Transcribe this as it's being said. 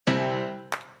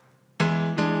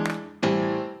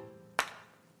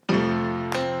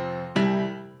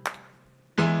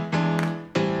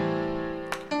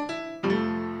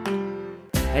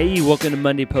Hey, welcome to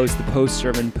Monday Post, the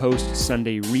post-sermon,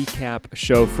 post-Sunday recap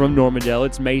show from Normandale.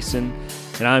 It's Mason,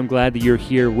 and I'm glad that you're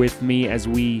here with me as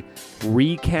we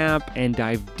recap and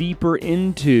dive deeper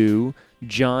into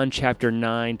John chapter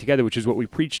 9 together, which is what we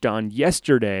preached on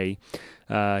yesterday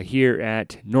here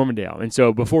at Normandale. And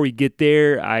so before we get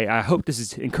there, I hope this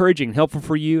is encouraging and helpful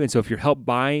for you. And so if you're helped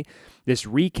by this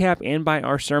recap and by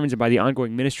our sermons and by the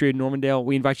ongoing ministry of Normandale,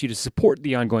 we invite you to support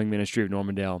the ongoing ministry of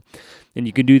Normandale. And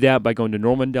you can do that by going to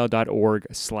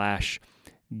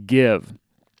normandale.org/give.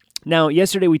 Now,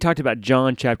 yesterday we talked about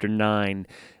John chapter 9,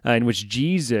 in which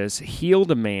Jesus healed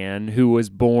a man who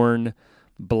was born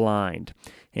blind.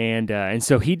 And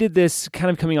so he did this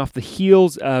kind of coming off the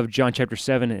heels of John chapter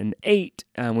 7 and 8,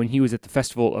 when he was at the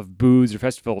Festival of Booths, or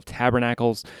Festival of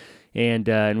Tabernacles, and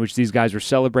in which these guys were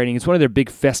celebrating. It's one of their big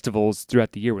festivals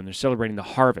throughout the year when they're celebrating the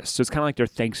harvest. So it's kind of like their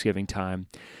Thanksgiving time.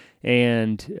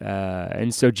 And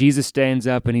so Jesus stands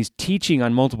up and he's teaching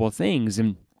on multiple things.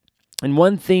 And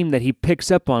one theme that he picks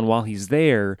up on while he's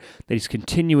there, that he's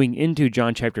continuing into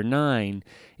John chapter 9,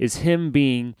 is him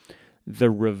being the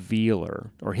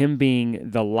revealer, or him being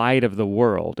the light of the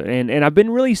world. And I've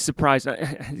been really surprised.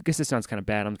 I guess this sounds kind of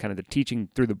bad. I'm kind of teaching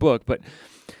through the book, but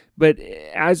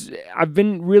as I've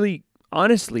been really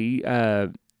honestly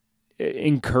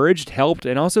encouraged, helped,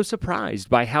 and also surprised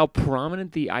by how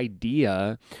prominent the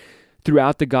idea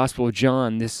throughout the Gospel of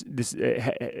John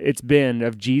it's been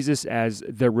of Jesus as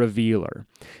the revealer.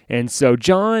 And so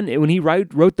John, when he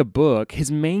wrote the book,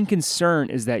 his main concern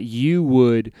is that you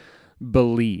would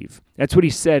believe. That's what he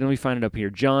said. Let me find it up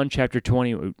here. John chapter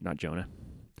 20, not Jonah.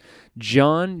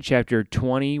 John chapter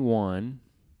 21,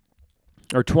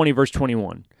 or 20 verse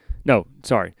 21. No,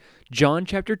 sorry. John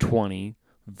chapter 20,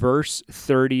 verse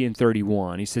 30 and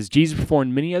 31. He says, Jesus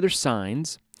performed many other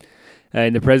signs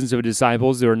in the presence of his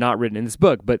disciples that are not written in this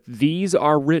book, but these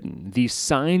are written. These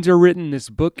signs are written. This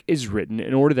book is written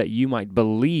in order that you might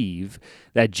believe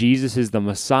that Jesus is the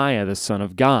Messiah, the Son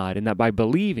of God, and that by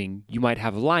believing you might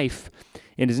have life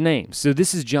in his name. So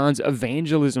this is John's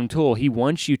evangelism tool. He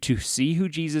wants you to see who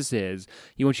Jesus is.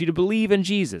 He wants you to believe in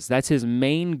Jesus. That's his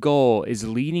main goal, is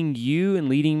leading you and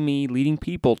leading me, leading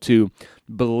people to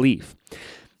belief.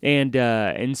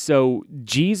 And so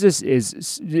Jesus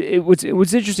is. What's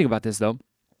interesting about this, though,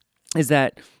 is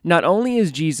that not only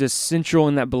is Jesus central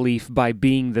in that belief by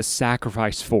being the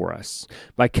sacrifice for us,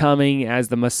 by coming as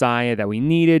the Messiah that we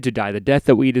needed to die the death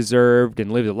that we deserved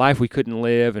and live the life we couldn't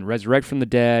live and resurrect from the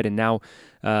dead, and now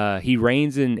he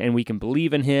reigns and we can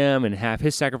believe in him and have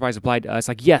his sacrifice applied to us.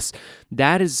 Like, yes,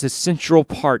 that is a central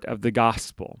part of the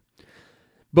gospel.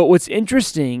 But what's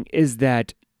interesting is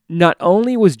that not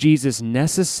only was Jesus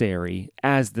necessary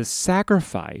as the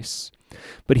sacrifice,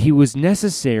 but he was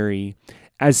necessary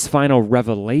as final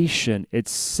revelation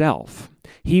itself.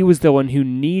 He was the one who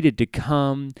needed to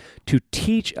come to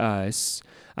teach us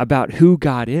about who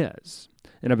God is,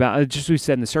 and about, just as we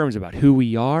said in the sermons, about who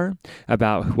we are,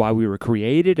 about why we were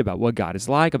created, about what God is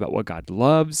like, about what God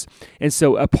loves. And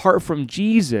so apart from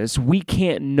Jesus, we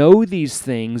can't know these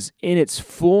things in its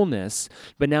fullness,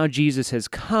 but now Jesus has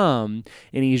come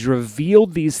and he's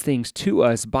revealed these things to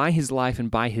us by his life and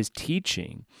by his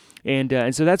teaching.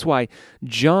 And so that's why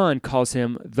John calls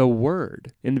him the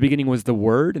Word. In the beginning was the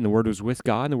Word, and the Word was with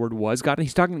God, and the Word was God. And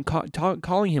he's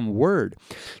calling him Word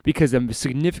because a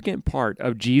significant part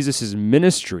of Jesus'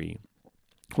 ministry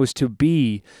was to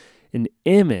be an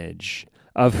image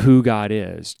of who God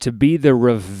is, to be the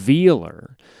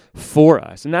revealer for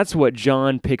us. And that's what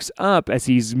John picks up as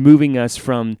he's moving us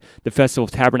from the Festival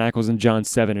of Tabernacles in John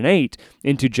 7 and 8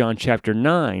 into John chapter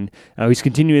 9. He's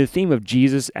continuing the theme of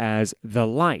Jesus as the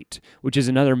light, which is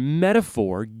another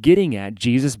metaphor getting at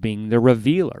Jesus being the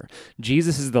revealer.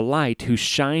 Jesus is the light who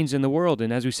shines in the world.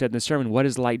 And as we said in the sermon, what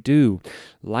does light do?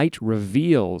 Light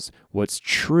reveals what's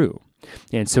true.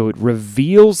 And so it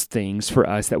reveals things for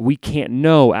us that we can't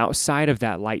know outside of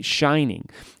that light shining.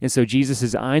 And so Jesus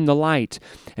says, I'm the light,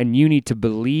 and you need to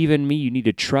believe in me. You need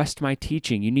to trust my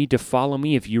teaching. You need to follow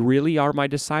me. If you really are my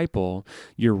disciple,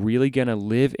 you're really going to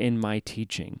live in my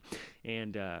teaching.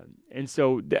 And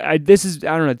so this is,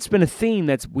 I don't know, it's been a theme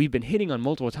that we've been hitting on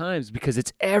multiple times because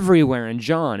it's everywhere in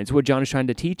John. It's what John is trying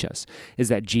to teach us, is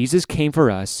that Jesus came for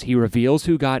us. He reveals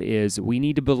who God is. We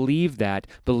need to believe that,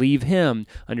 believe him,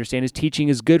 understand his teaching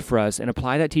is good for us, and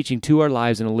apply that teaching to our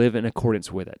lives and live in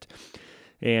accordance with it.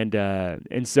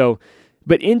 And so,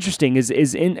 but interesting is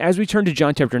as we turn to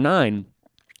John chapter 9,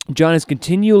 John is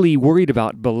continually worried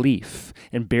about belief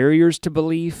and barriers to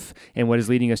belief and what is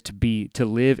leading us to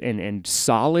live in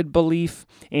solid belief.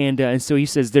 And so he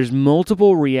says there's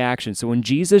multiple reactions. So when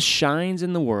Jesus shines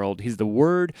in the world, he's the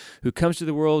Word who comes to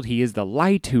the world. He is the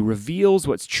light who reveals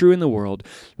what's true in the world.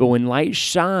 But when light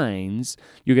shines,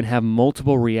 you're going to have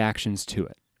multiple reactions to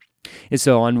it. And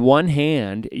so on one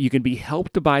hand, you can be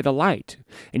helped by the light,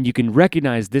 and you can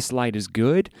recognize this light is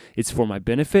good. It's for my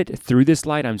benefit. Through this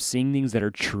light, I'm seeing things that are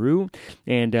true.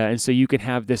 And so you can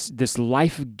have this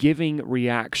life-giving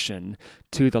reaction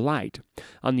to the light.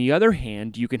 On the other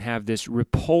hand, you can have this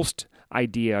repulsed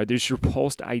reaction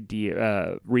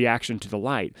to the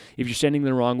light. If you're standing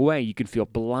the wrong way, you can feel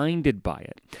blinded by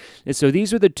it. And so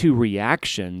these are the two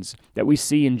reactions that we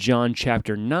see in John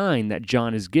chapter 9 that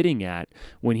John is getting at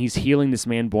when he's healing this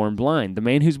man born blind. The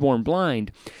man who's born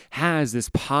blind has this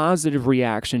positive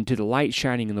reaction to the light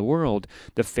shining in the world.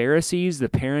 The Pharisees, the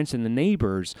parents, and the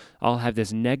neighbors all have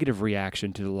this negative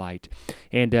reaction to the light.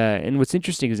 And what's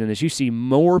interesting is in this, you see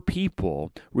more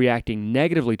people reacting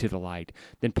negatively to the light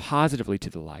than positively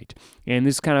to the light. And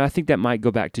this I think that might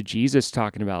go back to Jesus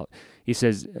talking about, he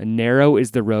says, narrow is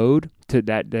the road to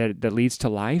that leads to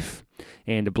life,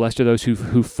 and blessed are those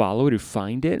who follow it, who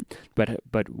find it,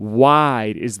 but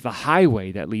wide is the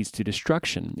highway that leads to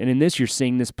destruction. And in this, you're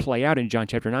seeing this play out in John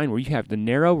chapter 9, where you have the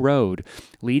narrow road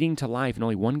leading to life, and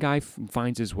only one guy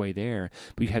finds his way there,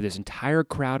 but you have this entire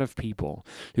crowd of people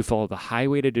who follow the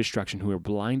highway to destruction, who are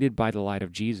blinded by the light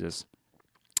of Jesus.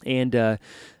 And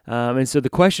so the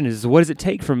question is, what does it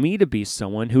take for me to be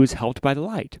someone who is helped by the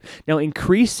light? Now,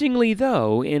 increasingly,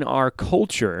 though, in our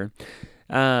culture,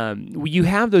 you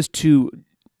have those two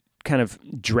kind of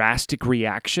drastic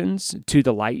reactions to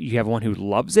the light. You have one who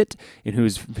loves it and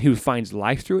who finds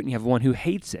life through it, and you have one who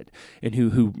hates it and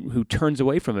who turns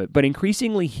away from it. But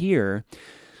increasingly here,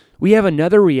 we have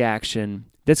another reaction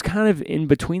that's kind of in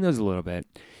between those a little bit,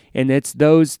 and it's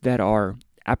those that are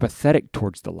apathetic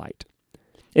towards the light.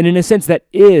 And in a sense, that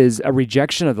is a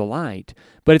rejection of the light,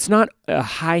 but it's not a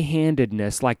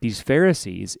high-handedness like these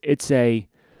Pharisees. It's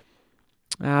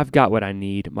I've got what I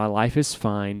need. My life is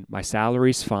fine. My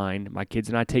salary's fine. My kids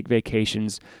and I take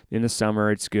vacations in the summer.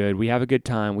 It's good. We have a good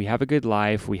time. We have a good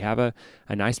life. We have a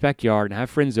nice backyard and have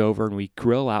friends over, and we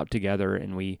grill out together,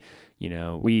 and you're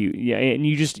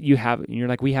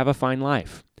like, we have a fine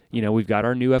life. We've got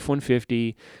our new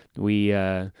F-150. We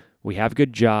have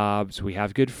good jobs. We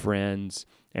have good friends.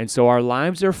 And so our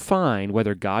lives are fine,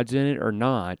 whether God's in it or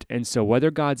not. And so whether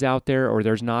God's out there or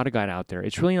there's not a God out there,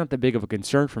 it's really not that big of a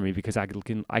concern for me, because I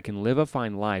can live a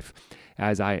fine life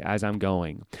as I'm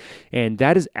going. And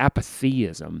that is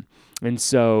apatheism. And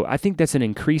so I think that's an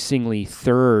increasingly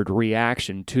third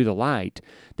reaction to the light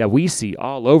that we see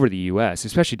all over the U.S.,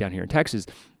 especially down here in Texas,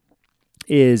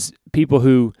 is people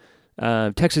who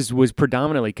Texas was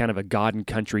predominantly kind of a God and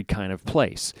country kind of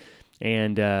place.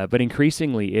 But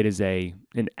increasingly, it is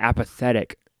an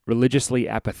apathetic, religiously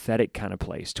apathetic kind of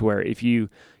place, to where if you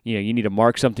need to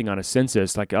mark something on a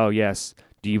census, like, oh yes,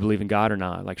 do you believe in God or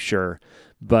not? Like, sure.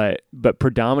 But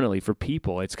predominantly for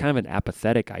people, it's kind of an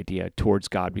apathetic idea towards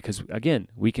God, because again,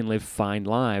 we can live fine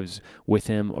lives with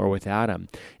Him or without Him,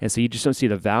 and so you just don't see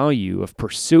the value of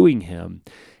pursuing Him.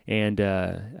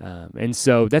 And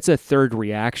so that's a third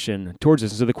reaction towards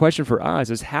this. So the question for us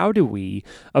is, how do we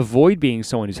avoid being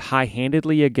someone who's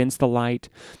high-handedly against the light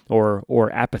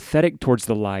or apathetic towards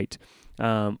the light?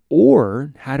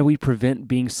 Or how do we prevent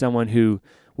being someone who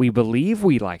we believe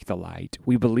we like the light,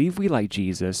 we believe we like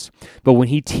Jesus, but when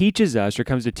He teaches us or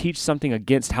comes to teach something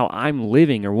against how I'm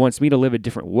living or wants me to live a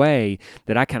different way,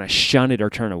 that I kind of shun it or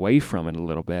turn away from it a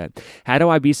little bit? How do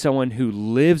I be someone who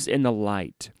lives in the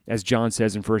light, as John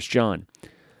says in 1 John?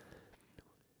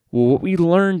 Well, what we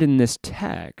learned in this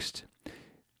text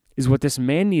is what this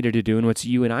man needed to do, and what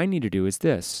you and I need to do is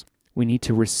this. We need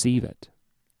to receive it.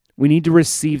 We need to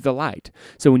receive the light.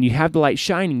 So when you have the light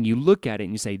shining, you look at it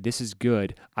and you say, this is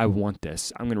good. I want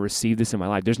this. I'm going to receive this in my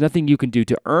life. There's nothing you can do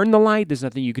to earn the light. There's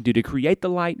nothing you can do to create the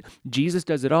light. Jesus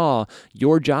does it all.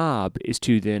 Your job is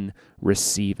to then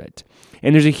receive it.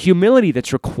 And there's a humility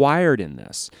that's required in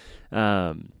this.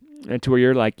 And to where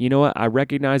you're like, you know what? I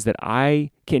recognize that I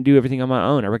can't do everything on my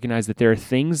own. I recognize that there are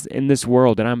things in this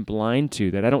world that I'm blind to,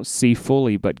 that I don't see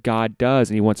fully, but God does,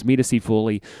 and He wants me to see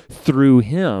fully through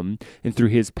Him and through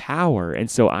His power. And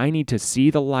so I need to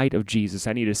see the light of Jesus.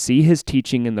 I need to see His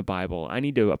teaching in the Bible. I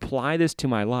need to apply this to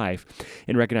my life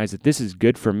and recognize that this is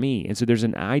good for me. And so there's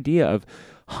an idea of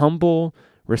humble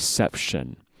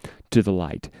reception to the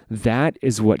light. That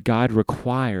is what God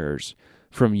requires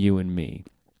from you and me.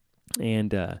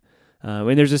 And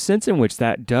And there's a sense in which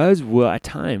that will at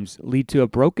times lead to a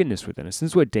brokenness within us.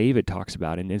 This is what David talks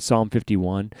about in Psalm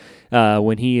 51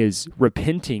 when he is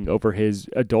repenting over his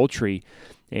adultery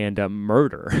and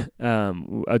murder,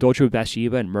 adultery with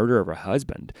Bathsheba and murder of her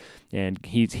husband. And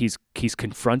he's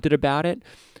confronted about it,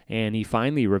 and he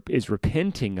finally is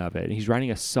repenting of it. And he's writing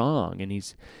a song, and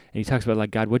he talks about,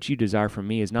 like, God, what you desire from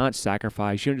me is not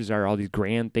sacrifice. You don't desire all these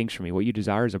grand things from me. What you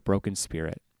desire is a broken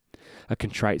spirit, a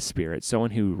contrite spirit,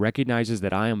 someone who recognizes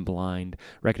that I am blind,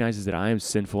 recognizes that I am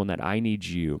sinful, and that I need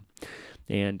you.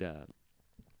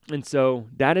 And so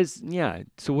that is,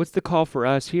 so what's the call for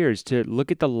us here is to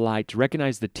look at the light, to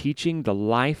recognize the teaching, the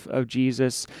life of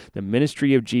Jesus, the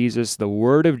ministry of Jesus, the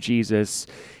word of Jesus,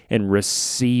 and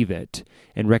receive it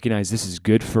and recognize this is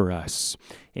good for us.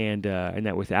 And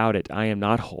that without it, I am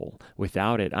not whole.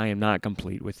 Without it, I am not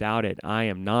complete. Without it, I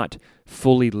am not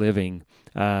fully living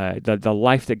the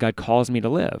life that God calls me to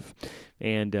live.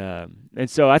 And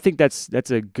so I think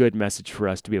that's a good message for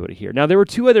us to be able to hear. Now, there were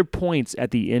two other points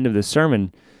at the end of the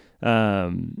sermon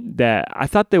that I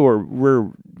thought they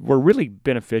were really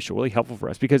beneficial, really helpful for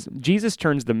us, because Jesus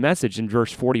turns the message in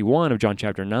verse 41 of John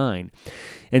chapter 9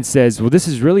 and says, well, this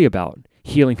is really about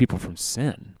healing people from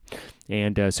sin.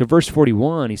 And so verse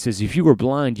 41, he says, if you were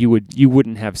blind, you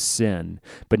wouldn't have sin.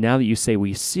 But now that you say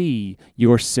we see,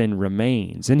 your sin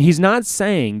remains. And he's not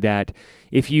saying that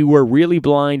if you were really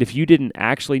blind, if you didn't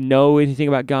actually know anything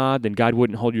about God, then God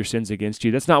wouldn't hold your sins against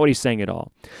you. That's not what he's saying at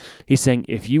all. He's saying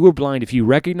if you were blind, if you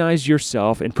recognize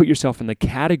yourself and put yourself in the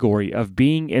category of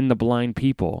being in the blind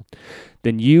people,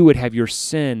 then you would have your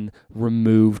sin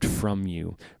removed from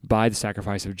you by the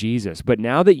sacrifice of Jesus. But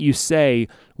now that you say,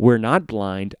 we're not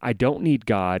blind, I don't need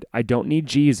God, I don't need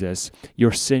Jesus,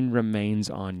 your sin remains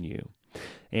on you.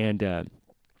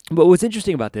 But what's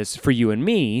interesting about this for you and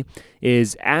me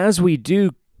is as we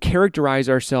do characterize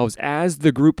ourselves as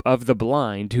the group of the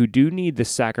blind who do need the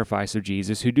sacrifice of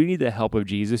Jesus, who do need the help of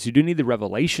Jesus, who do need the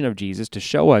revelation of Jesus to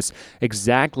show us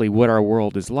exactly what our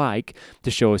world is like,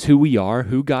 to show us who we are,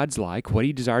 who God's like, what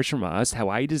he desires from us, how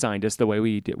he designed us the way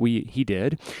he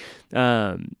did,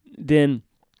 then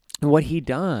what he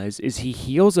does is he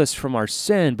heals us from our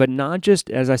sin, but not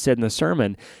just, as I said in the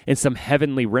sermon, in some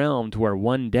heavenly realm to where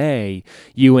one day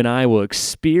you and I will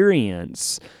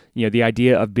experience the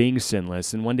idea of being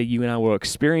sinless. And one day you and I will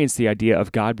experience the idea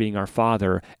of God being our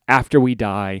Father after we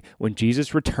die, when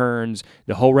Jesus returns,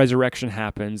 the whole resurrection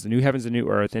happens, the new heavens and new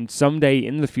earth, and someday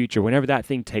in the future, whenever that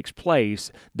thing takes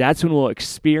place, that's when we'll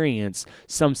experience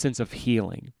some sense of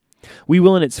healing. We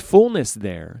will in its fullness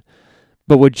there.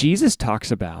 But what Jesus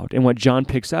talks about, and what John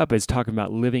picks up as talking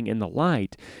about living in the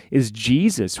light, is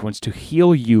Jesus wants to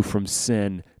heal you from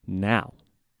sin now.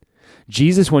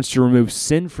 Jesus wants to remove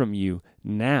sin from you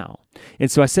now.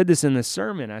 And so I said this in the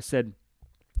sermon. I said,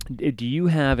 do you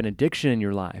have an addiction in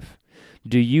your life?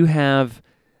 Do you have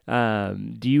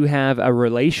a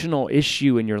relational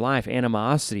issue in your life,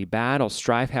 animosity, battle,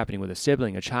 strife happening with a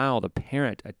sibling, a child, a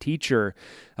parent, a teacher,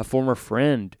 a former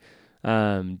friend?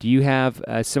 Do you have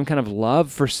some kind of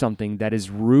love for something that is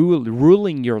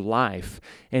ruling your life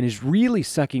and is really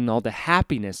sucking all the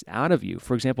happiness out of you?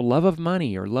 For example, love of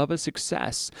money or love of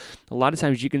success. A lot of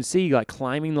times you can see like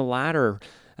climbing the ladder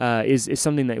is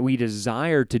something that we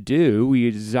desire to do.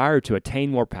 We desire to attain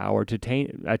more power, to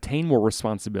attain more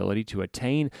responsibility, to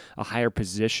attain a higher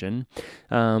position.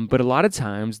 But a lot of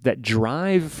times that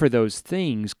drive for those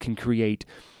things can create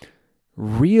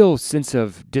real sense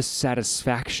of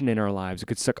dissatisfaction in our lives. It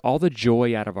could suck all the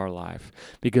joy out of our life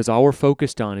because all we're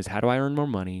focused on is how do I earn more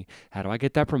money? How do I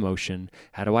get that promotion?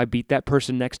 How do I beat that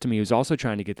person next to me who's also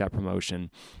trying to get that promotion?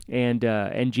 And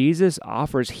Jesus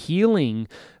offers healing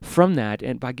from that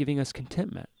and by giving us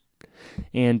contentment.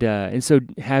 And so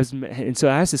I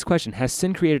ask this question: has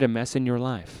sin created a mess in your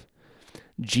life?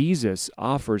 Jesus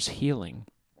offers healing.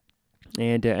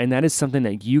 And that is something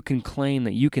that you can claim,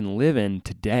 that you can live in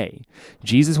today.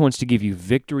 Jesus wants to give you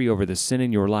victory over the sin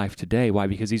in your life today. Why?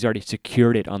 Because he's already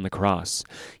secured it on the cross.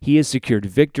 He has secured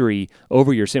victory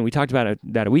over your sin. We talked about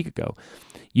that a week ago.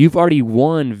 You've already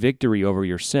won victory over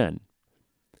your sin.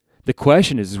 The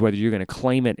question is whether you're going to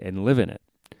claim it and live in it.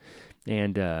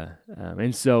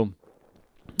 And so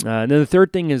then the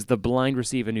third thing is the blind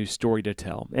receive a new story to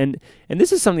tell. And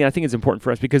this is something I think is important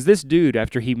for us because this dude,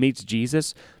 after he meets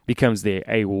Jesus, becomes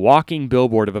a walking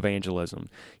billboard of evangelism.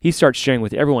 He starts sharing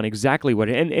with everyone exactly what,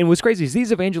 and what's crazy is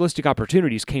these evangelistic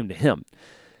opportunities came to him.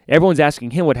 Everyone's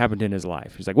asking him what happened in his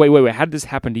life. He's like, wait, how did this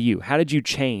happen to you? How did you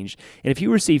change? And if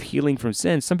you receive healing from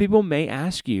sin, some people may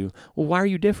ask you, well, why are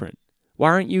you different? Why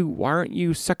aren't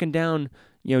you sucking down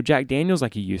Jack Daniels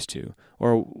like you used to?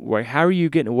 Or how are you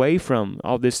getting away from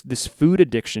all this food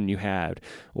addiction you had?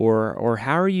 Or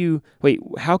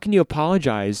how can you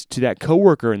apologize to that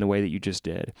coworker in the way that you just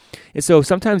did? And so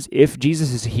sometimes if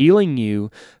Jesus is healing you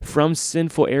from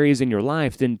sinful areas in your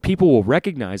life, then people will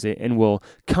recognize it and will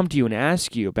come to you and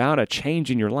ask you about a change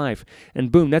in your life.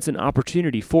 And boom, that's an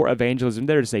opportunity for evangelism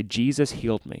there to say, Jesus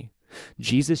healed me.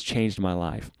 Jesus changed my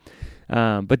life.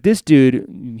 But this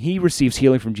dude, he receives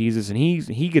healing from Jesus, and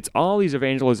he gets all these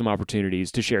evangelism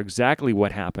opportunities to share exactly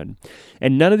what happened.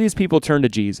 And none of these people turn to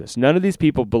Jesus. None of these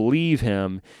people believe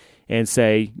him and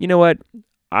say, you know what?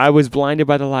 I was blinded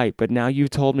by the light, but now you've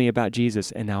told me about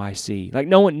Jesus, and now I see. Like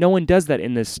no one does that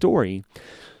in this story.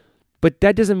 But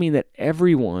that doesn't mean that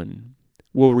everyone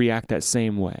will react that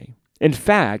same way. In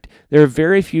fact, there are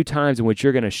very few times in which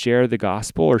you're going to share the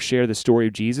gospel or share the story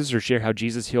of Jesus or share how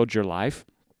Jesus healed your life,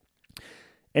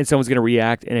 and someone's going to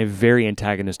react in a very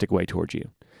antagonistic way towards you.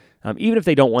 Even if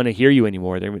they don't want to hear you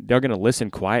anymore, they're going to listen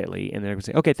quietly, and they're going to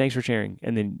say, okay, thanks for sharing,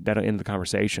 and then that'll end the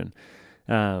conversation.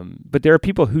 But there are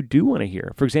people who do want to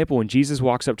hear. For example, when Jesus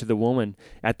walks up to the woman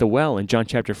at the well in John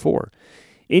chapter 4,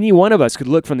 any one of us could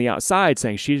look from the outside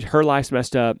saying her life's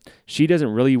messed up. She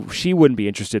wouldn't be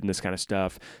interested in this kind of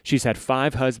stuff. She's had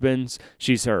 5 husbands.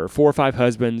 She's her 4 or 5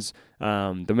 husbands.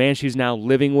 The man she's now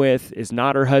living with is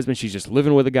not her husband. She's just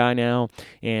living with a guy now,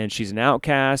 and she's an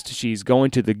outcast. She's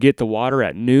going to get the water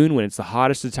at noon when it's the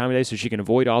hottest of the time of day so she can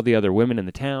avoid all the other women in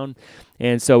the town.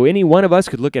 And so any one of us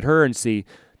could look at her and see,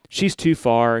 she's too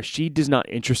far. She is not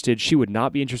interested. She would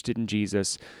not be interested in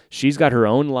Jesus. She's got her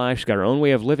own life. She's got her own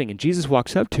way of living. And Jesus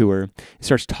walks up to her and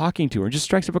starts talking to her and just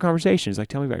strikes up a conversation. He's like,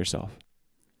 tell me about yourself.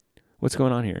 What's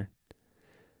going on here?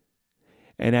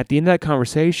 And at the end of that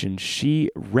conversation, she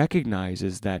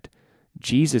recognizes that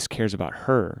Jesus cares about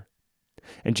her.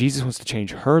 And Jesus wants to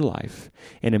change her life.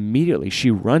 And immediately she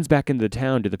runs back into the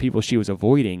town to the people she was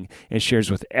avoiding and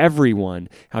shares with everyone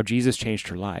how Jesus changed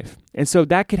her life. And so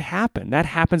that could happen. That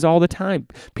happens all the time.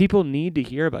 People need to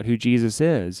hear about who Jesus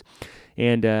is.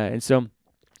 And so,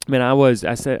 man, as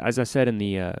I said in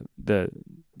the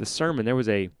sermon, there was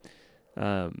I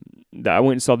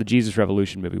went and saw the Jesus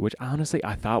Revolution movie, which honestly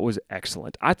I thought was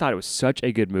excellent. I thought it was such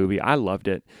a good movie. I loved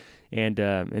it.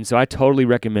 And so I totally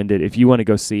recommend it if you want to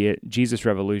go see it. Jesus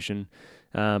Revolution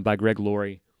by Greg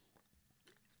Laurie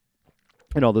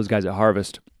and all those guys at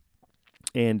Harvest.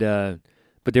 But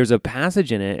there's a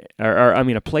passage in it,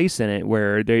 a place in it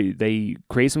where they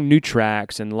create some new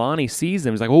tracks, and Lonnie sees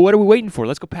them. He's like, well, what are we waiting for?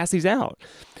 Let's go pass these out.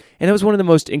 And that was one of the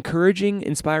most encouraging,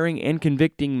 inspiring, and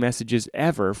convicting messages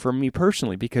ever for me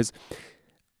personally, because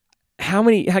I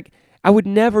would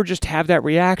never just have that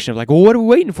reaction of like, well, what are we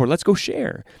waiting for? Let's go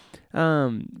share.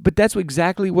 But that's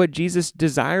exactly what Jesus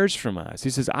desires from us. He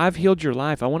says, I've healed your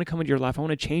life. I want to come into your life. I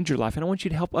want to change your life. And I want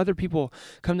you to help other people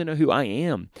come to know who I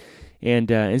am.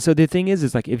 And so the thing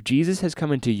is like, if Jesus has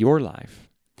come into your life,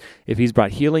 if he's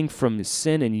brought healing from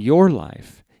sin in your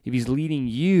life, if he's leading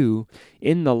you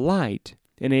in the light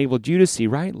and enabled you to see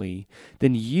rightly,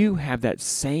 then you have that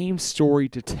same story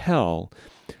to tell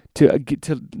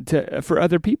for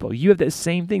other people. You have that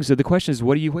same thing. So the question is,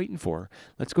 what are you waiting for?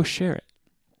 Let's go share it.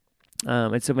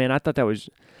 And so, man, I thought that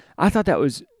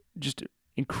was just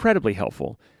incredibly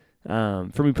helpful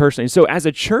for me personally. And so, as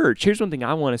a church, here's one thing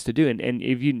I want us to do, and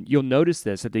if you'll notice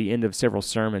this at the end of several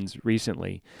sermons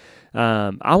recently.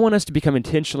 I want us to become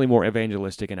intentionally more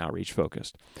evangelistic and outreach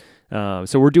focused.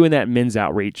 So we're doing that men's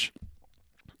outreach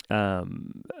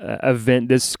event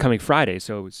this coming Friday.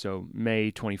 So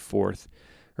May 24th.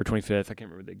 Or 25th, I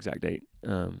can't remember the exact date,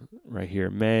 right here,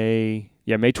 May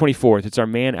 24th, it's our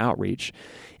man outreach,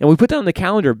 and we put that on the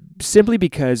calendar simply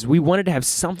because we wanted to have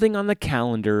something on the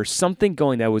calendar, something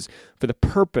going that was for the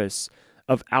purpose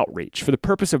of outreach, for the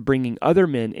purpose of bringing other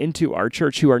men into our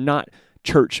church who are not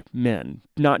church men,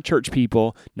 not church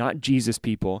people, not Jesus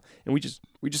people, and we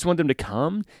just want them to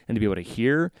come and to be able to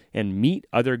hear and meet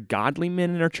other godly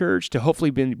men in our church, to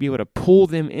hopefully be able to pull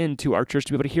them into our church,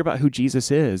 to be able to hear about who Jesus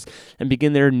is and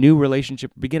begin a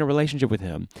relationship with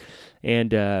him.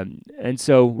 And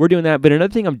so we're doing that. But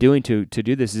another thing I'm doing to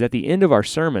do this is at the end of our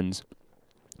sermons,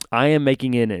 I am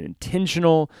making an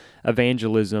intentional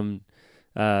evangelism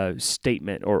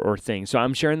statement or thing. So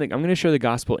I'm going to share the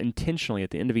gospel intentionally at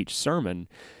the end of each sermon,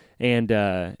 and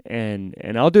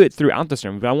I'll do it throughout the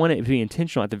sermon, but I want it to be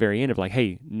intentional at the very end of like,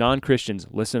 hey, non-Christians,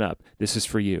 listen up. This is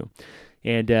for you.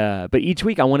 And but each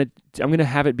week I'm going to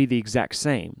have it be the exact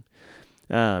same.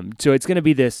 So it's going to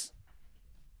be this.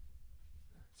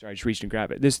 Sorry, I just reached and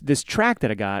grabbed it. This track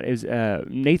that I got is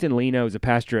Nathan Leno, is a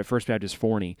pastor at First Baptist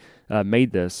Forney,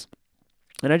 made this,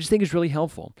 and I just think it's really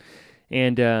helpful.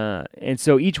 And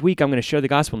so each week I'm going to share the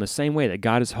gospel in the same way, that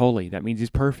God is holy. That means he's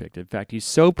perfect. In fact, he's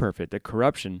so perfect that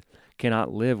corruption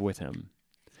cannot live with him.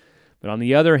 But on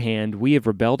the other hand, we have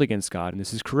rebelled against God, and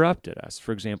this has corrupted us.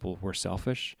 For example, we're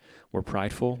selfish, we're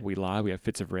prideful, we lie, we have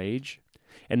fits of rage.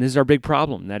 And this is our big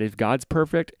problem, that if God's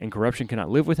perfect and corruption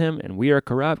cannot live with him, and we are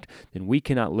corrupt, then we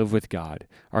cannot live with God.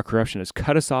 Our corruption has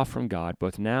cut us off from God,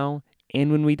 both now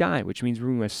and when we die, which means we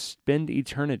must spend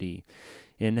eternity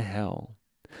in hell.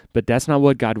 But that's not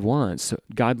what God wants.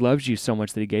 God loves you so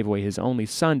much that he gave away his only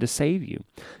son to save you.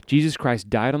 Jesus Christ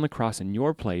died on the cross in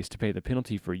your place to pay the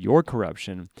penalty for your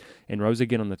corruption and rose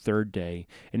again on the third day.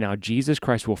 And now Jesus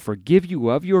Christ will forgive you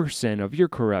of your sin, of your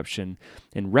corruption,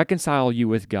 and reconcile you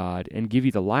with God and give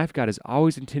you the life God has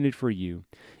always intended for you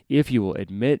if you will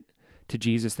admit to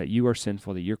Jesus that you are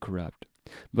sinful, that you're corrupt.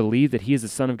 Believe that he is the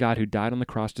Son of God who died on the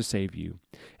cross to save you,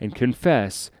 and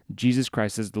confess Jesus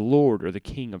Christ as the Lord or the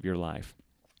King of your life.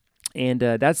 And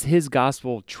that's his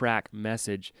gospel track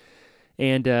message.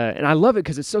 And I love it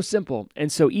because it's so simple. And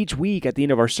so each week at the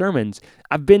end of our sermons,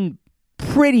 I've been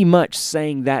pretty much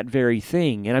saying that very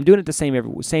thing. And I'm doing it the same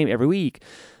every week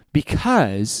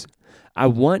because I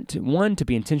want, one, to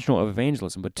be intentional of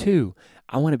evangelism, but two,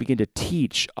 I want to begin to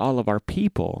teach all of our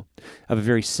people of a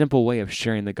very simple way of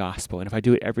sharing the gospel. And if I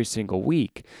do it every single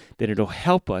week, then it'll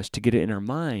help us to get it in our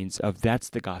minds of that's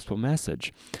the gospel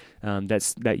message.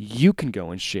 That you can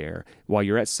go and share while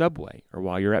you're at Subway or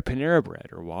while you're at Panera Bread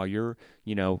or while you're,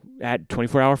 at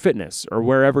 24-Hour Fitness or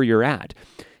wherever you're at.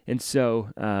 And so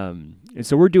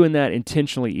we're doing that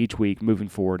intentionally each week moving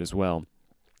forward as well.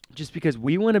 Just because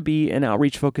we want to be an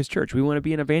outreach-focused church. We want to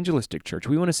be an evangelistic church.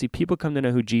 We want to see people come to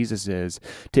know who Jesus is,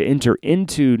 to enter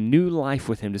into new life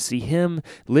with him, to see him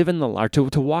live in the light,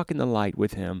 to walk in the light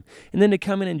with him, and then to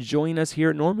come in and join us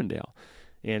here at Normandale.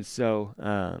 And so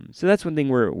that's one thing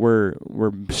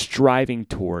we're striving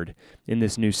toward in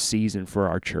this new season for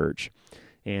our church.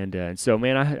 And so,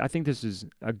 man, I think this is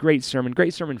a great sermon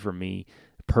for me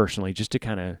personally, just to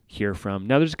kind of hear from.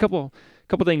 Now, there's a couple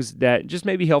things that just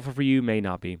may be helpful for you, may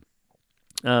not be.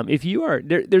 If you are,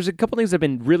 there's a couple things that have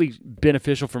been really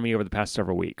beneficial for me over the past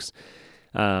several weeks.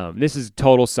 This is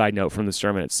total side note from the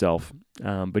sermon itself,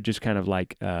 but just kind of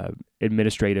like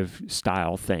administrative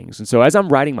style things. And so as I'm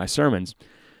writing my sermons,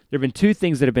 there have been two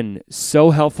things that have been so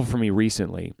helpful for me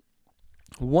recently.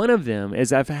 One of them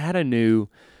is I've had a new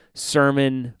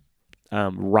sermon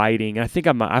writing, and I think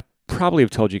I probably have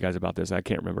told you guys about this. I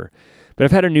can't remember. But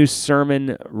I've had a new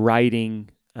sermon writing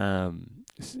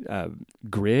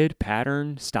grid,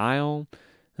 pattern, style,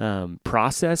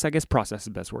 process. I guess process is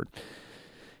the best word.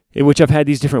 In which I've created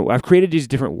these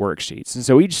different worksheets. And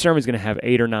so each sermon is going to have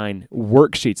 8 or 9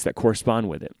 worksheets that correspond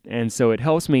with it. And so it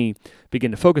helps me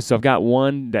begin to focus. So I've got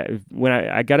one that when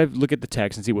I got to look at the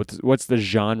text and see what's the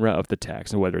genre of the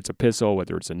text, and whether it's epistle,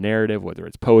 whether it's a narrative, whether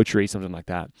it's poetry, something like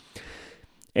that.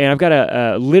 And I've got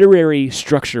a literary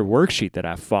structure worksheet that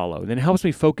I follow. Then it helps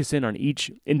me focus in on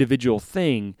each individual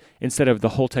thing instead of the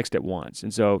whole text at once.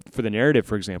 And so for the narrative,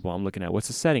 for example, I'm looking at what's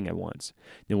the setting at once.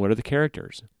 Then what are the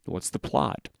characters? What's the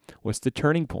plot? What's the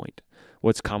turning point?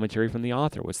 What's commentary from the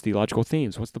author? What's theological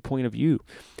themes? What's the point of view?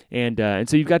 And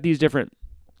so you've got these different.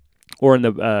 Or in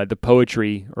the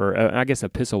poetry, or I guess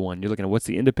epistle one, you're looking at what's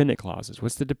the independent clauses,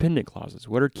 what's the dependent clauses,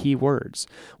 what are key words,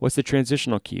 what's the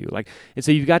transitional cue, and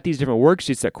so you've got these different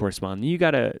worksheets that correspond.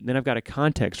 Then I've got a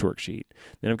context worksheet.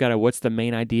 Then I've got what's the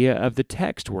main idea of the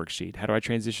text worksheet. How do I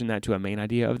transition that to a main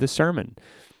idea of the sermon?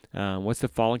 What's the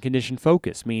fallen condition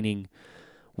focus, meaning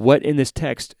what in this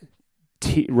text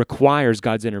requires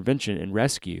God's intervention and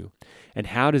rescue, and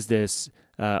how does this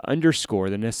underscore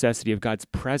the necessity of God's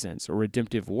presence or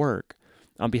redemptive work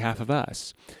on behalf of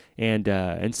us, and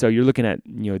so you're looking at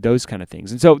those kind of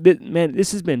things. And so,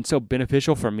 this has been so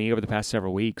beneficial for me over the past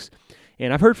several weeks.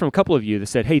 And I've heard from a couple of you that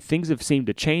said, "Hey, things have seemed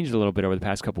to change a little bit over the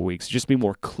past couple of weeks, just be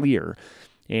more clear."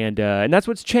 And that's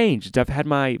what's changed. I've had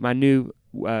my new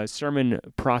sermon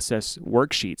process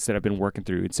worksheets that I've been working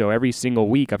through, and so every single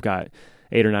week I've got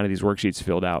 8 or 9 of these worksheets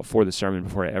filled out for the sermon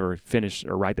before I ever finish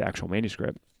or write the actual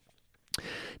manuscript.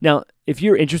 Now, if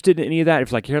you're interested in any of that,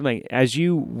 as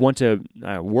you want to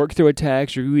work through a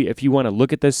text, or if you want to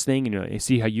look at this thing and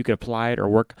see how you can apply it or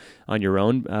work on your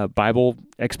own Bible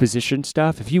exposition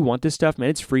stuff, if you want this stuff, man,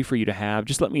 it's free for you to have.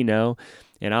 Just let me know,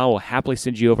 and I will happily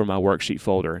send you over my worksheet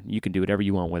folder. You can do whatever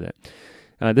you want with it.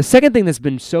 The second thing that's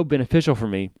been so beneficial for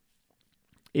me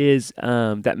is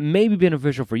that may be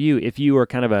beneficial for you if you are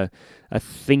kind of a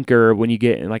thinker when you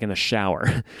get in the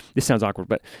shower. This sounds awkward,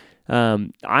 but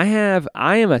I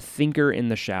am a thinker in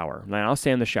the shower. I'll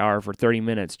stay in the shower for 30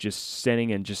 minutes just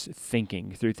sitting and just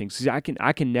thinking through things. I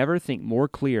can never think more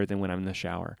clear than when I'm in the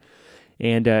shower.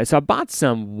 And so I bought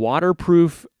a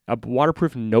waterproof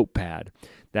notepad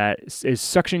that is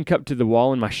suction cupped to the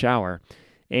wall in my shower,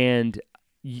 and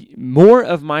more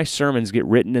of my sermons get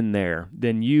written in there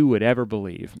than you would ever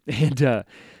believe. And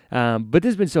but this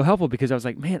has been so helpful because I was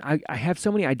like, man, I have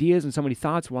so many ideas and so many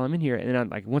thoughts while I'm in here, and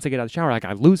then once I get out of the shower,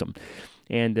 I lose them.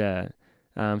 And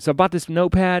so I bought this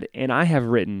notepad, and I have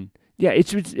written. Yeah,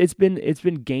 it's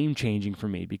been game changing for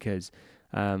me because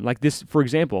like this, for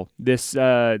example, this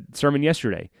sermon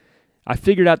yesterday. I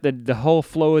figured out the whole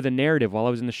flow of the narrative while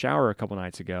I was in the shower a couple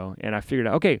nights ago, and I figured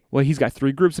out, okay, well, he's got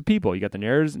three groups of people. You got the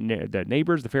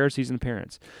neighbors, the Pharisees, and the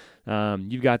parents.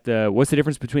 You've got what's the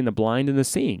difference between the blind and the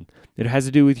seeing? It has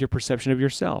to do with your perception of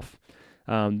yourself.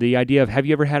 The idea of, have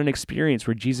you ever had an experience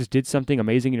where Jesus did something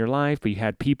amazing in your life, but you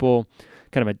had people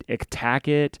kind of attack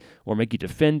it or make you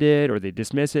defend it or they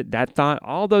dismiss it? That thought,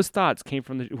 all those thoughts came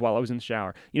from while I was in the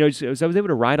shower. So I was able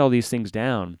to write all these things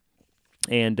down.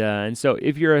 And so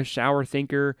if you're a shower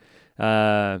thinker,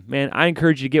 man, I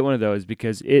encourage you to get one of those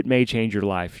because it may change your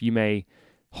life. You may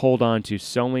hold on to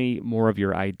so many more of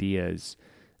your ideas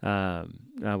while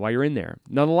you're in there.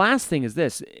 Now, the last thing is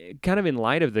this, kind of in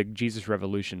light of the Jesus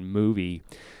Revolution movie,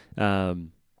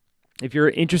 if you're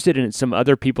interested in some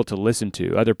other people to listen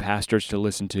to, other pastors to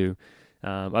listen to,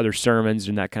 other sermons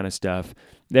and that kind of stuff,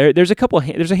 there's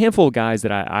a handful of guys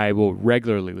that I will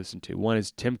regularly listen to. One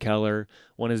is Tim Keller,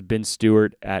 one is Ben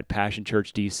Stewart at Passion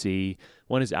Church DC,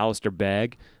 one is Alistair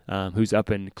Begg, who's up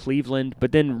in Cleveland.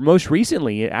 But then most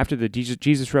recently, after the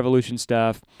Jesus Revolution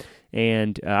stuff,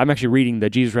 and I'm actually reading the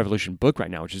Jesus Revolution book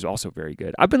right now, which is also very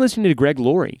good. I've been listening to Greg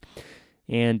Laurie,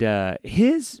 and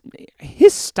his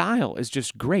style is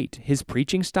just great. His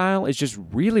preaching style is just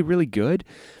really, really good.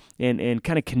 And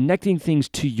kind of connecting things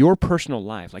to your personal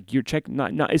life. Like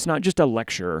it's not just a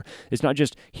lecture. It's not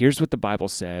just, here's what the Bible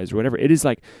says or whatever. It is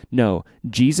like, no,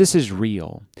 Jesus is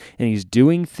real and he's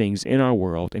doing things in our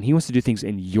world and he wants to do things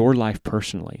in your life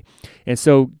personally. And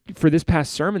so for this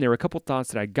past sermon, there were a couple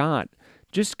thoughts that I got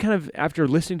just kind of after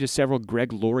listening to several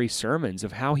Greg Laurie sermons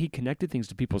of how he connected things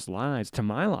to people's lives, to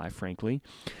my life, frankly.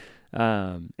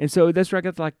 And so that's where I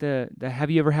got like the have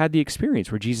you ever had the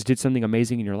experience where Jesus did something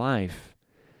amazing in your life?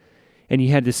 And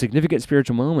you had this significant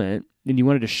spiritual moment, and you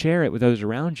wanted to share it with those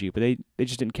around you, but they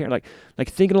just didn't care. Like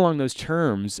thinking along those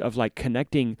terms of like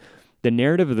connecting the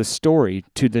narrative of the story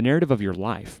to the narrative of your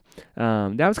life.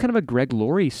 That was kind of a Greg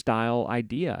Laurie style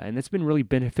idea, and it's been really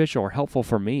beneficial or helpful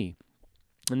for me.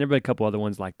 And there have been a couple other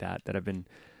ones like that have been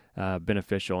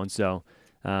beneficial. And so,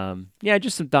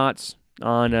 just some thoughts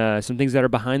on some things that are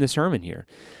behind the sermon here.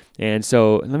 And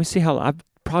so let me see how I've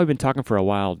probably been talking for a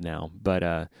while now,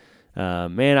 but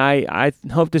man, I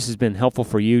hope this has been helpful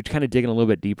for you, kind of digging a little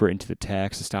bit deeper into the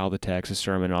text, the style of the text, the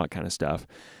sermon, all that kind of stuff.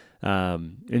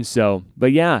 And so,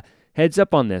 but yeah, heads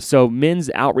up on this. So men's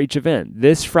outreach event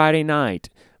this Friday night,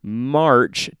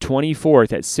 March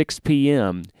 24th at 6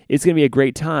 p.m. It's going to be a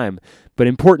great time, but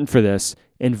important for this,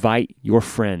 invite your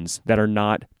friends that are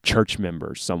not church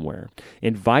members somewhere.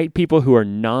 Invite people who are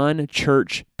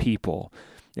non-church people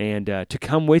and to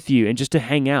come with you and just to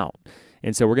hang out.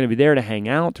 And so we're going to be there to hang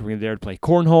out. We're going to be there to play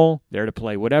cornhole, there to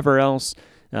play whatever else.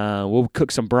 We'll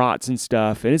cook some brats and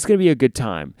stuff, and it's going to be a good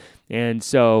time. And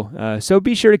so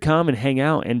be sure to come and hang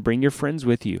out and bring your friends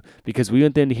with you because we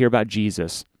want them to hear about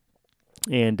Jesus.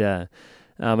 And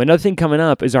another thing coming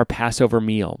up is our Passover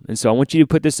meal. And so I want you to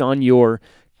put this on your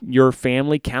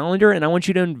family calendar, and I want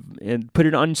you to put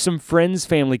it on some friends'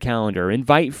 family calendar.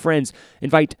 Invite friends.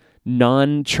 Invite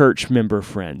non-church member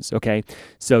friends, okay?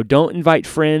 So don't invite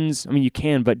friends, I mean, you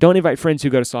can, but don't invite friends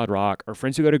who go to Solid Rock or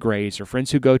friends who go to Grace or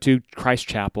friends who go to Christ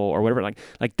Chapel or whatever. Like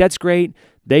that's great.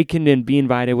 They can then be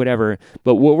invited, whatever.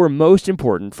 But what we're most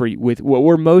important what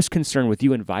we're most concerned with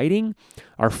you inviting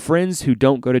are friends who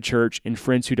don't go to church and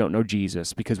friends who don't know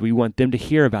Jesus because we want them to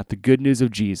hear about the good news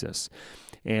of Jesus.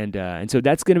 And so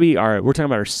that's going to be we're talking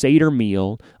about our Seder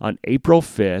meal on April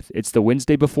 5th. It's the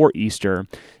Wednesday before Easter.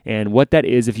 And what that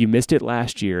is, if you missed it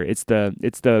last year, it's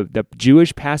the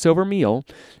Jewish Passover meal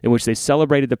in which they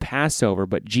celebrated the Passover,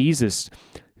 but Jesus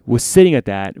was sitting at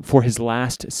that for his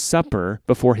last supper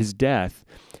before his death.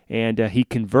 And he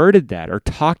converted that or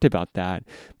talked about that,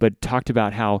 but talked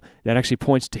about how that actually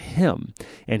points to him.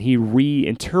 And he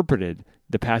reinterpreted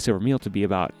the Passover meal to be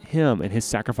about him and his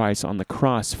sacrifice on the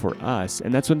cross for us.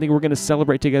 And that's one thing we're going to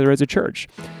celebrate together as a church.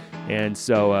 And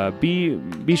so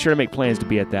be sure to make plans to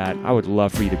be at that. I would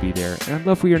love for you to be there. And I'd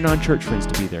love for your non-church friends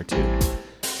to be there too.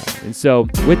 And so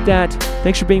with that,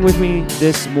 thanks for being with me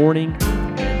this morning.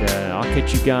 And I'll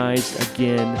catch you guys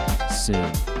again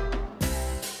soon.